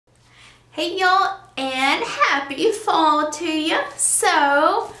Hey y'all, and happy fall to you.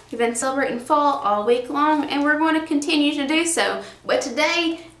 So, we've been celebrating fall all week long and we're going to continue to do so. But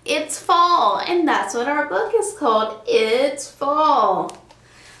today, it's fall, and that's what our book is called. It's fall.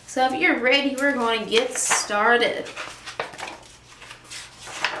 So if you're ready, we're going to get started.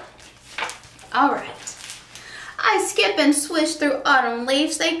 Alright. I skip and swish through autumn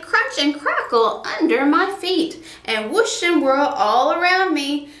leaves. They crunch and crackle under my feet and whoosh and whirl all around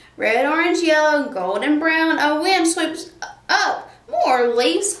me. Red, orange, yellow, golden brown, a wind sweeps up. More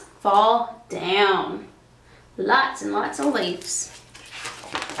leaves fall down. Lots and lots of leaves.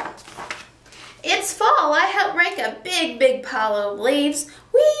 It's fall. I help rake a big pile of leaves.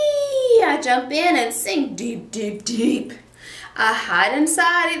 Whee! I jump in and sing deep, deep, deep. I hide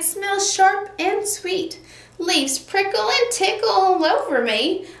inside. It smells sharp and sweet. Leaves prickle and tickle all over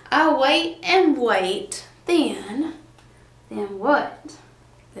me. I wait and wait. Then what?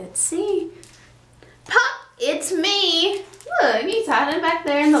 Let's see. Pop! It's me! Look, he's hiding back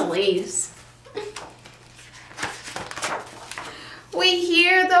there in the leaves. We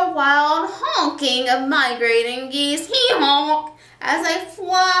hear the wild honking of migrating geese. Hee-honk! As they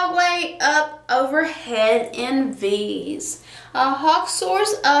fly way up overhead in V's. A hawk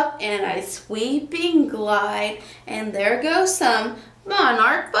soars up in a sweeping glide, and there go some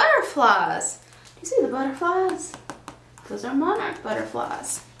monarch butterflies. Do you see the butterflies? Those are monarch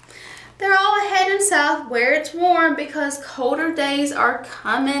butterflies. They're all heading south where it's warm because colder days are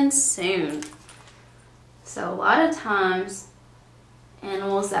coming soon. So a lot of times,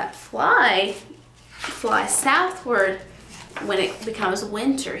 animals that fly southward when it becomes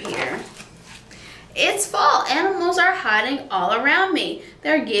winter here. It's fall. Animals are hiding all around me.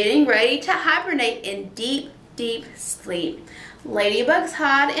 They're getting ready to hibernate in deep, deep sleep. Ladybugs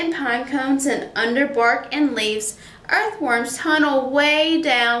hide in pine cones and under bark and leaves. Earthworms tunnel way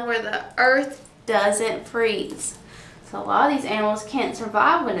down where the earth doesn't freeze. So a lot of these animals can't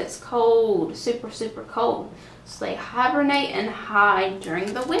survive when it's cold, super cold. So they hibernate and hide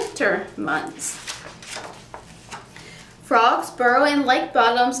during the winter months. Frogs burrow in lake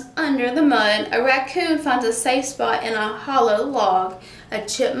bottoms under the mud. A raccoon finds a safe spot in a hollow log. A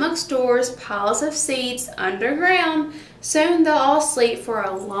chipmunk stores piles of seeds underground. Soon they'll all sleep for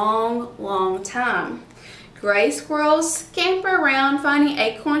a long time. Gray squirrels scamper around finding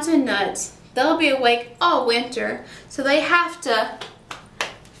acorns and nuts. They'll be awake all winter, so they have to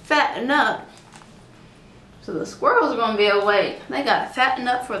fatten up. So the squirrels are going to be awake. They got to fatten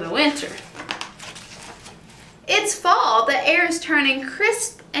up for the winter. It's fall. The air is turning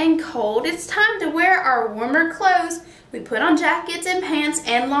crisp and cold. It's time to wear our warmer clothes. We put on jackets and pants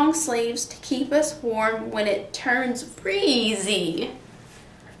and long sleeves to keep us warm when it turns breezy.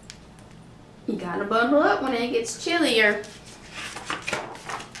 You gotta bundle up when it gets chillier.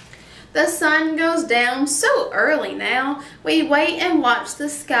 The sun goes down so early now. We wait and watch the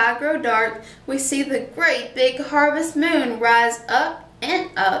sky grow dark. We see the great big harvest moon rise up and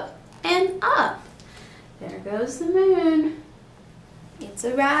up and up. There goes the moon. It's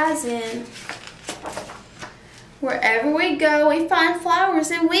a rising. Wherever we go, we find flowers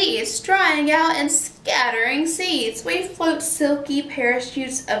and weeds, drying out and scattering seeds. We float silky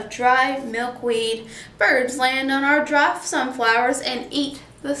parachutes of dry milkweed. Birds land on our dry sunflowers and eat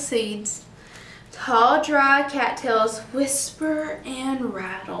the seeds. Tall, dry cattails whisper and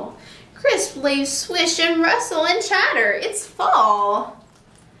rattle. Crisp leaves swish and rustle and chatter. It's fall.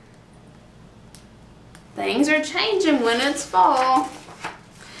 Things are changing when it's fall.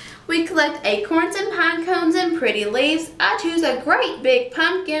 We collect acorns and pine cones and pretty leaves. I choose a great big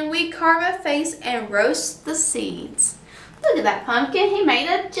pumpkin. We carve a face and roast the seeds. Look at that pumpkin. He made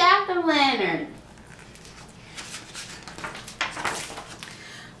a jack-o'-lantern.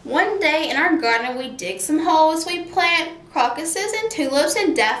 One day in our garden we dig some holes. We plant crocuses and tulips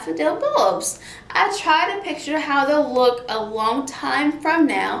and daffodil bulbs. I try to picture how they'll look a long time from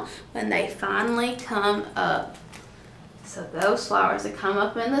now when they finally come up. So those flowers that come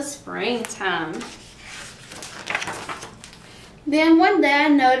up in the springtime. Then one day I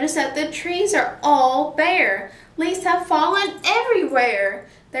noticed that the trees are all bare. Leaves have fallen everywhere.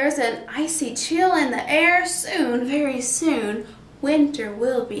 There's an icy chill in the air. Soon, very soon, winter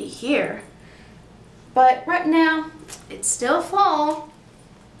will be here. But right now, it's still fall.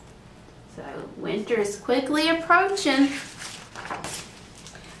 So winter is quickly approaching.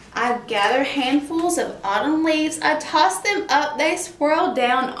 I gather handfuls of autumn leaves. I toss them up. They swirl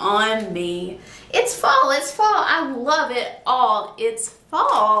down on me. It's fall. It's fall. I love it all. It's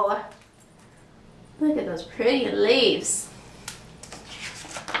fall. Look at those pretty leaves.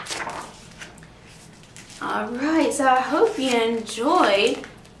 Alright, so I hope you enjoyed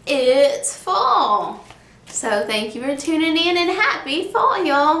it's fall. So thank you for tuning in and happy fall,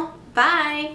 y'all. Bye.